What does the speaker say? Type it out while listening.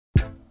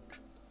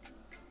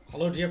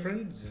Hello, dear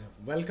friends.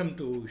 Welcome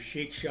to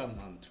Shiksha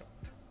Mantra.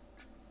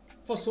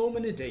 For so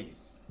many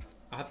days,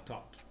 I have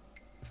thought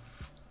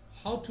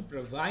how to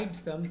provide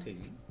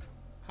something,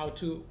 how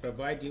to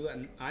provide you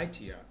an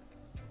idea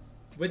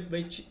with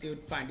which you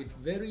would find it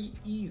very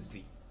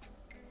easy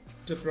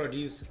to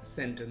produce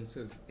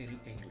sentences in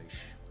English.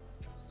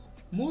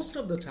 Most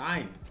of the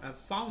time,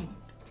 I've found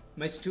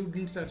my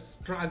students are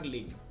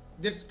struggling.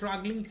 They're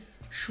struggling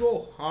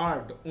so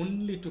hard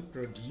only to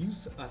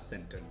produce a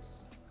sentence.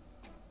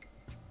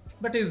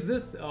 But is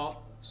this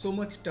so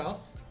much tough?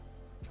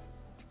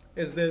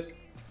 Is this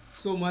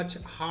so much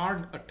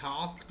hard a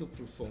task to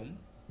perform?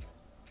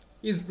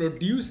 Is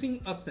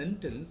producing a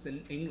sentence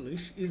in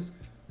English is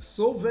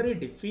so very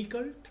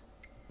difficult?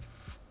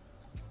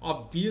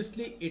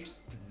 Obviously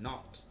it's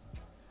not.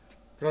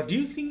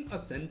 Producing a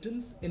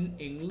sentence in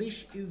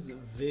English is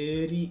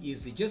very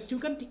easy. Just you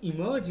can't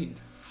imagine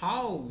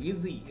how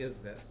easy is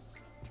this.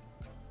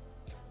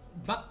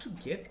 But to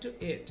get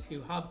to it,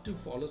 you have to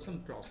follow some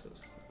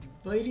process.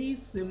 Very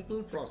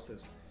simple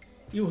process.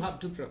 You have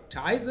to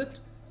practice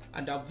it,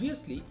 and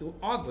obviously you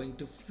are going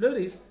to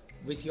flourish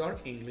with your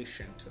English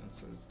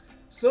sentences.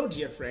 So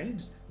dear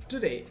friends,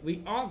 today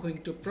we are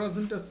going to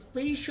present a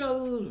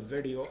special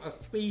video, a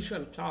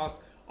special class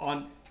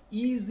on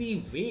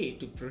easy way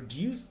to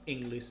produce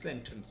English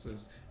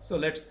sentences. So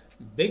let's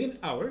begin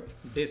our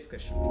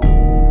discussion.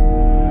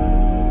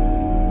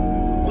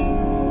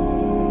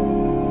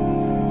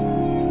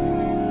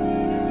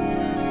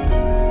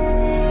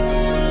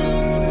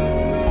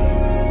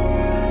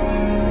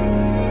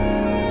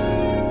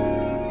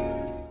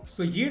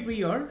 So here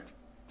we are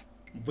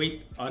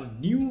with a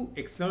new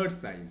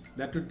exercise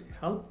that would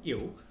help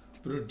you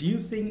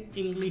producing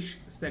English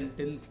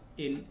sentence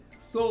in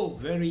so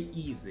very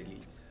easily.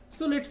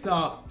 So let's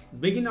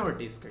begin our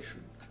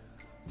discussion.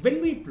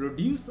 When we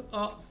produce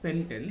a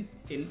sentence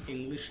in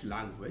English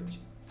language,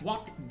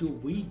 what do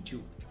we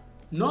do?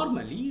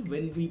 Normally,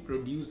 when we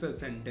produce a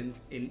sentence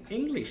in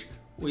English,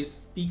 we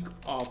speak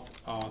of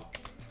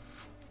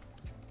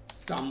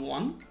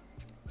someone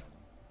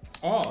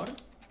or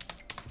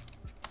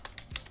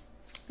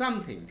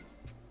something.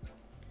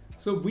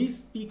 So we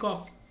speak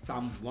of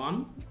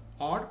someone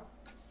or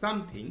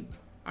something,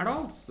 and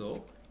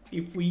also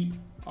if we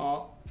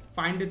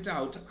find it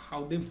out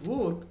how they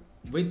work,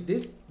 with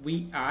this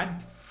we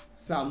add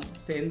some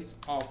sense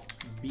of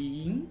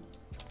being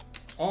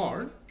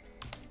or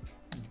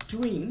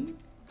doing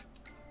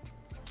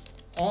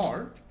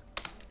or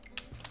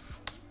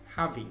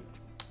having.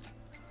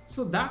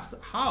 So that's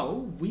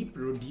how we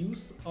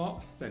produce a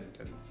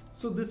sentence.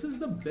 So this is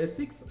the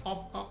basics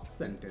of a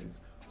sentence.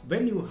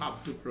 When you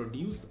have to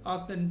produce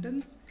a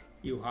sentence,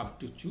 you have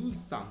to choose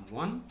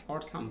someone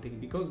or something,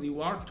 because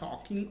you are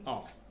talking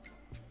of,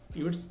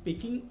 you are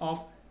speaking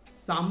of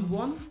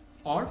someone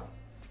or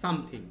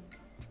something,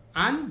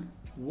 and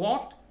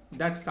what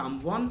that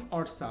someone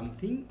or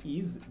something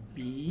is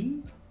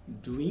being,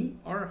 doing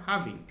or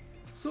having.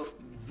 So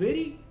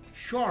very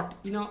short,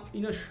 in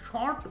a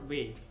short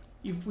way,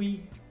 if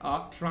we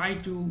try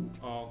to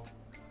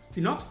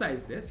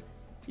synopsize this,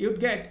 you'd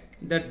get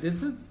that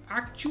this is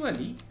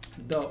actually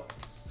the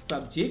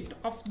subject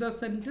of the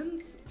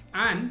sentence,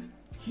 and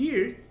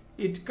here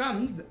it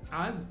comes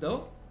as the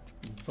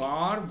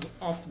verb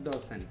of the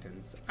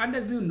sentence. And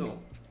as you know,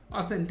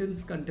 a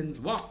sentence contains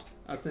what?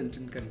 A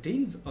sentence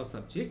contains a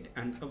subject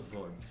and a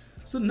verb.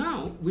 So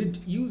now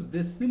we'd use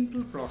this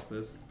simple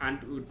process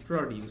and would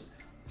produce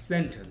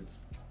sentence,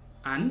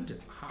 and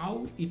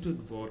how it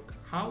would work,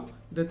 how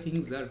the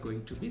things are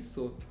going to be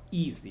so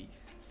easy.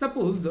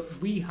 Suppose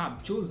we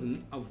have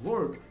chosen a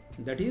word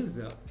that is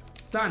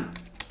sun.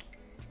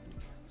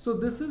 So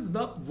this is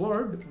the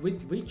word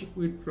with which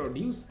we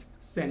produce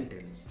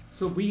sentence.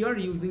 So we are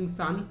using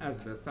sun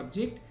as the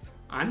subject,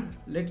 and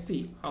let's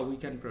see how we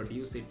can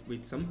produce it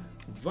with some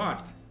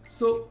verb.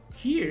 So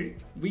here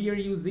we are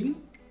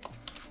using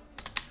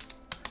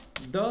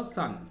the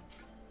sun,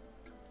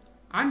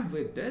 and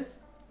with this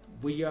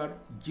we are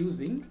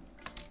using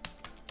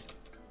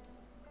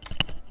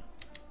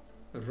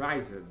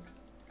rises.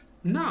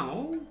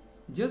 Now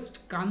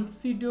just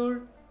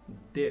consider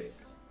this.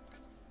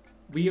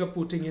 We are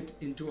putting it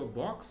into a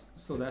box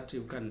so that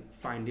you can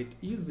find it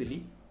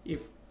easily if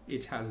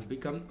it has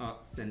become a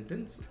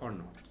sentence or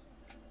not.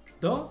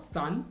 The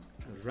sun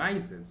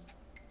rises.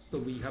 So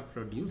we have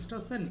produced a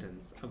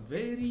sentence, a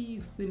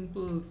very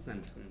simple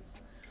sentence.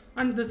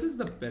 And this is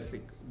the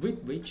basic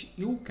with which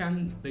you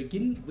can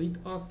begin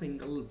with a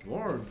single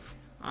word,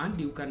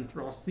 and you can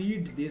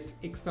proceed this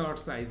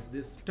exercise,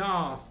 this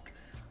task.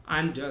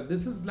 And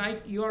this is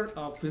like your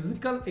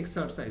physical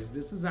exercise.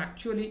 This is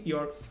actually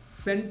your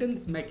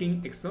sentence making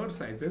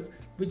exercises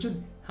which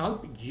would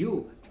help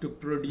you to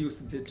produce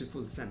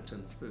beautiful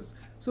sentences.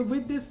 So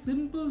with this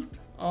simple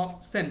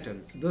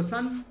sentence, the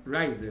sun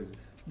rises,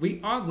 we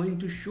are going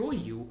to show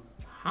you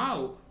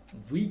how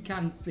we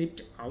can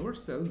shift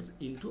ourselves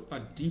into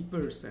a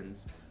deeper sense.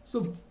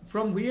 So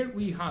from where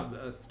we have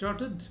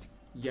started?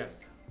 Yes,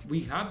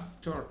 we have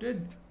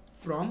started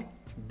from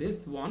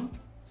this one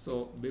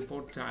So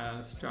before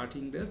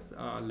starting this,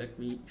 let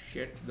me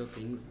shed the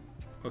things.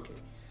 Okay,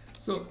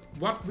 so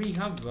what we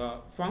have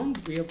found,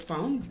 we have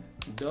found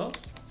the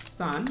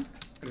sun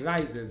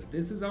rises.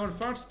 This is our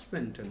first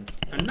sentence,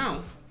 and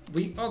now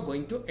we are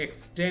going to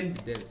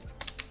extend this.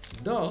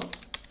 The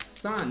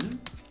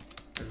sun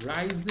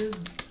rises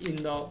in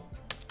the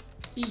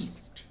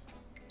east.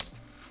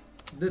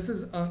 This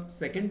is a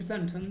second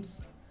sentence.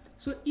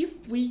 So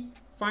if we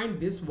find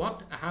this,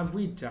 what have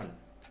we done?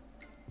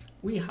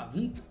 We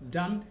haven't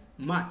done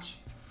much,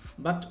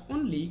 but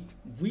only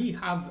we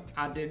have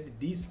added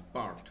this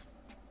part,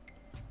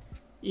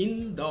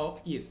 in the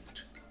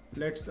east.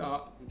 Let's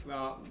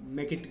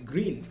make it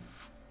green.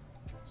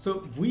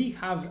 So we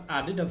have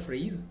added a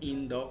phrase,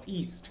 in the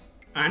east,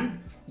 and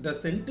the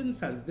sentence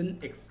has been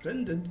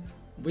extended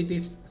with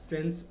its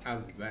sense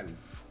as well.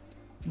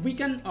 We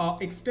can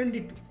extend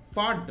it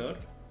further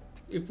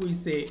if we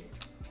say,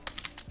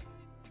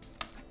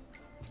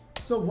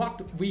 so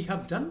what we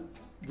have done,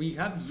 we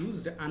have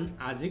used an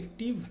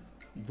adjective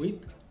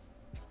with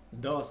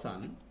the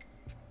sun,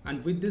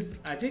 and with this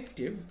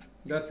adjective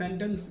the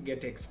sentence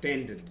get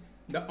extended.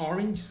 The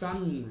orange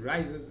sun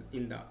rises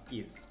in the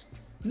east.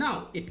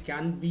 Now it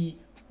can be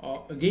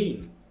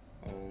again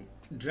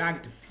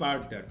dragged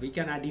further. We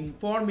can add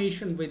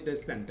information with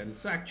this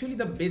sentence. So actually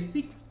the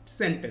basic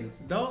sentence,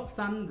 the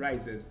sun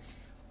rises,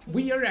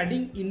 we are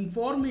adding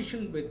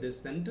information with this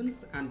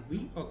sentence, and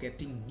we are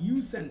getting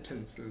new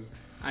sentences,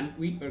 and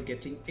we are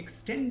getting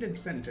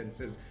extended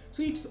sentences.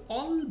 So it's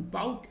all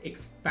about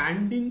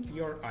expanding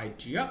your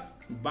idea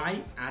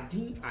by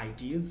adding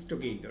ideas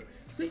together.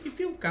 So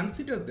if you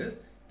consider this,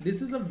 this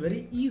is a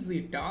very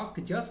easy task,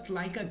 just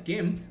like a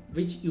game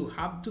which you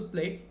have to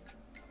play.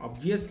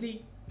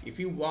 Obviously, if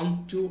you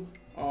want to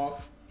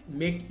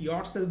make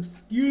yourself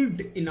skilled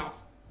enough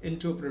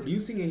into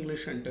producing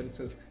English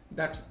sentences,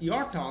 that's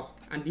your task,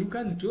 and you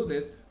can do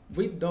this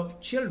with the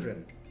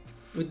children,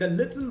 with the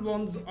little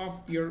ones of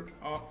your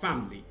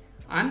family,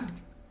 and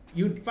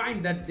you'd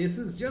find that this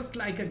is just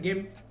like a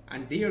game,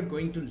 and they are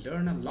going to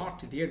learn a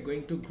lot. They are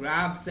going to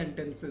grab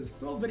sentences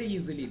so very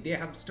easily. They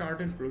have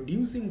started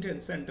producing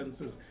 10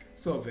 sentences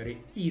so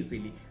very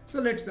easily.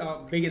 So let's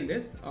begin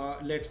this.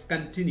 Let's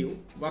continue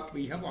what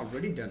we have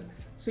already done.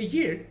 So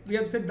here we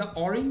have said the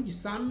orange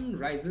sun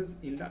rises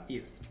in the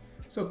east.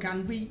 So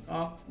can we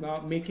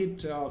make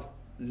it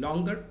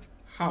longer?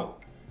 How?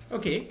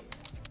 Okay,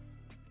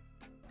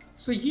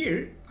 so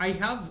here I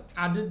have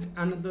added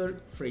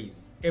another phrase,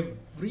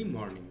 every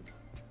morning.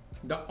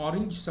 The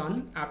orange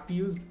sun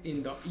appears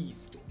in the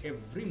east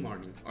every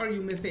morning, or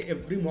you may say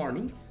every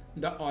morning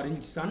the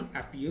orange sun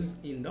appears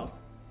in the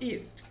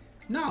east.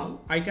 Now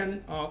I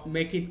can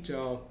make it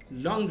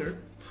longer.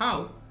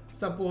 How?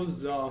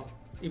 Suppose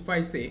if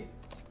I say,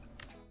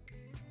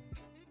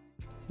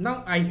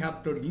 now I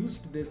have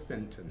produced this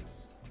sentence.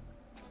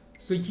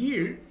 So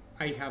here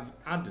I have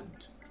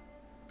added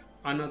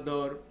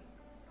another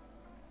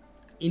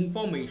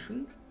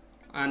information,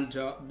 and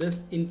this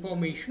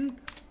information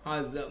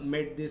has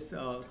made this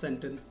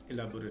sentence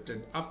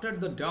elaborated. After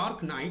the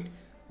dark night,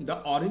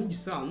 the orange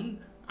sun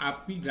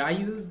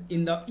rises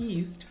in the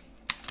east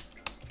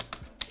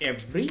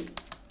every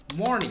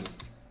morning.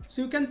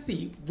 So you can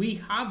see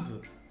we have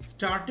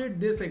started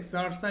this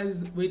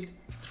exercise with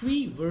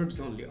 3 words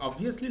only.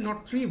 Obviously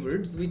not 3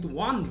 words, with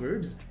one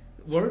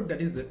word,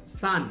 that is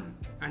sun,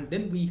 and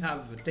then we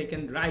have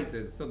taken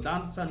rises. So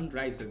the sun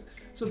rises.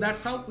 So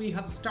that's how we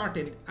have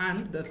started,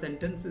 and the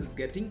sentence is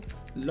getting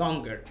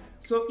longer.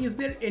 So is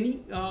there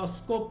any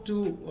scope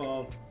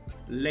to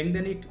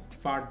lengthen it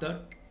further?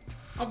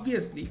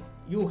 Obviously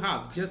you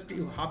have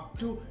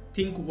to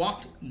think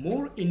what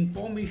more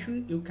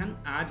information you can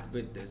add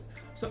with this.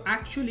 So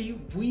actually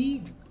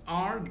we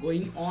are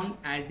going on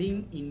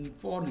adding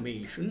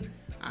information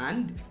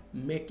and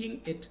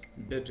making it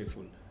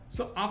beautiful.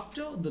 So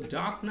after the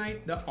dark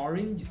night, the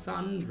orange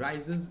sun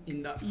rises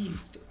in the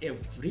east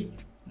every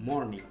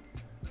morning.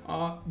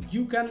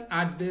 You can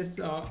add this,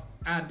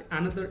 add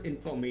another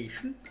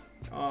information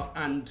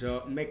and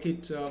make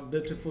it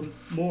beautiful,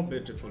 more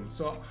beautiful.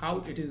 So how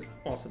it is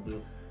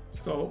possible?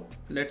 So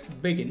let's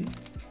begin.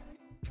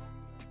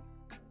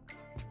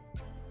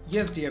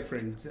 Yes, dear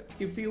friends,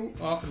 if you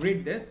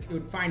read this, you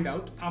would find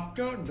out,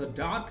 after the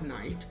dark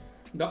night,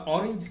 the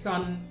orange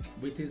sun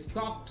with his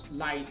soft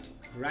light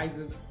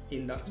rises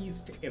in the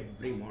east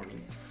every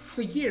morning.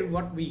 So here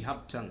what we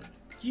have done,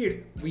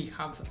 here we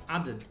have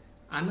added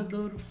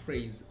another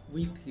phrase,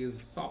 with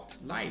his soft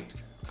light,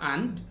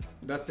 and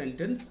the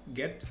sentence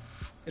gets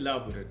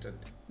elaborated.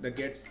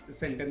 The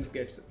sentence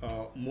gets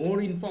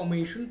more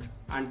information,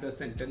 and the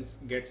sentence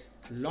gets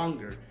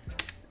longer.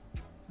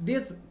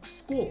 There's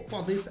scope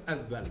for this as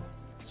well.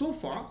 So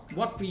far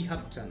what we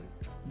have done,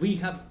 we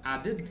have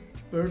added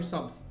pairs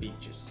of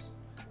speeches,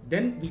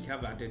 then we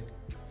have added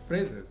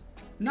phrases.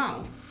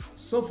 Now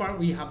so far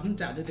we haven't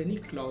added any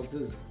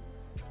clauses,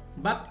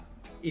 but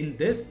in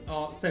this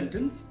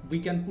sentence we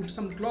can put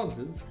some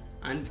clauses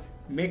and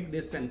make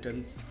this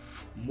sentence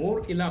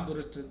more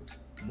elaborated,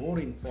 more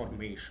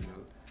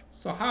informational.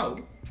 So how?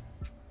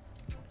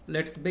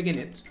 Let's begin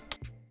it.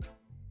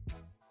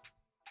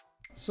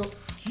 So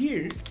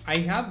here I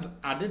have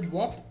added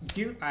what?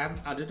 Here I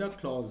have added a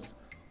clause.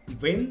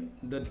 When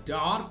the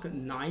dark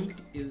night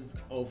is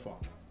over.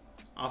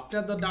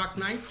 After the dark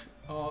night,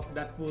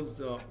 that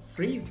was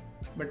phrase,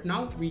 but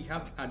now we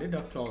have added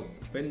a clause.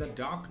 When the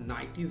dark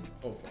night is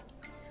over.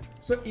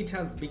 So it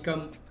has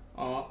become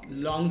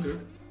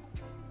longer.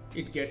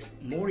 It gets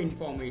more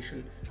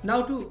information.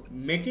 Now to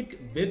make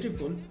it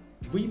beautiful,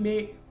 we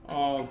may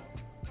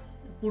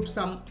put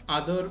some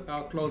other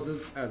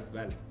clauses as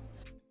well.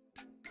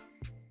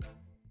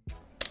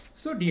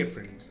 So dear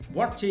friends,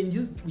 what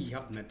changes we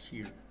have made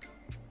here?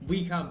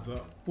 We have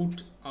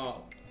put a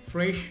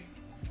fresh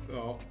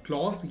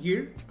clause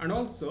here, and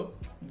also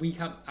we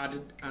have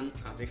added an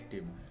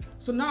adjective.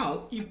 So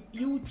now if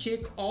you check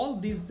all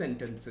these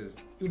sentences,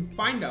 you'd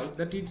find out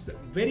that it's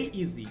very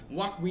easy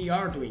what we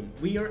are doing.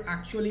 We are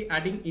actually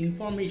adding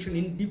information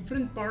in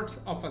different parts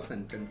of a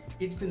sentence.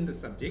 It's in the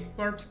subject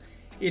parts,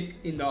 it's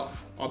in the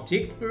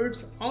object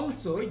parts.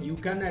 Also you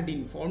can add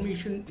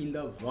information in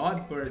the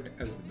verb part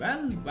as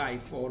well by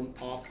form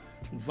of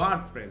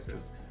verb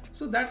phrases.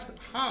 So that's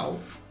how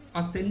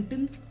a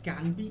sentence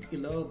can be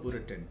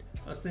elaborated,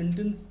 a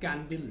sentence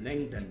can be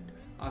lengthened,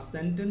 a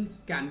sentence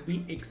can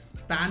be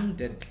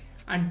expanded,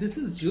 and this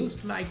is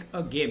just like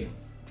a game.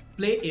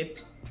 Play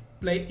it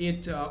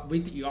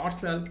with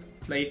yourself,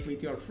 play it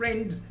with your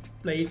friends,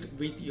 play it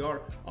with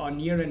your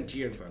near and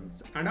dear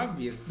ones, and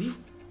obviously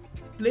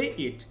play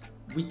it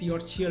with your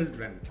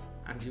children,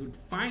 and you'd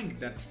find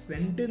that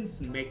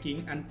sentence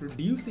making and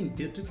producing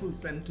beautiful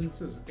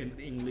sentences in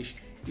English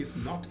is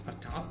not a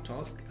tough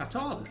task at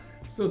all.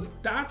 So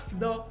that's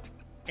the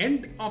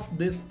end of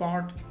this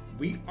part.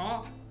 We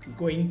are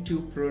going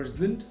to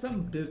present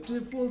some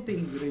beautiful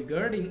things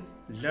regarding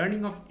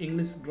learning of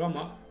English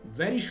grammar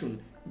very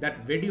soon.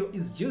 That video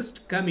is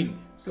just coming,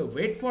 so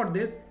wait for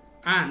this,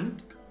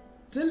 and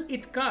till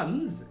it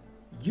comes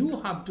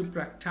you have to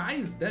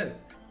practice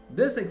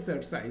this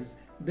exercise,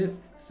 this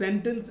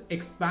sentence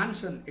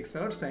expansion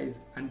exercise,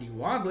 and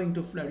you are going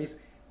to flourish.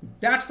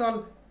 That's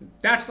all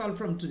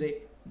from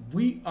today.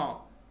 We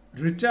are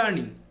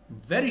returning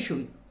very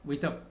soon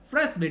with a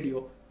fresh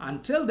video.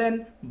 Until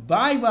then,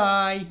 bye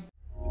bye.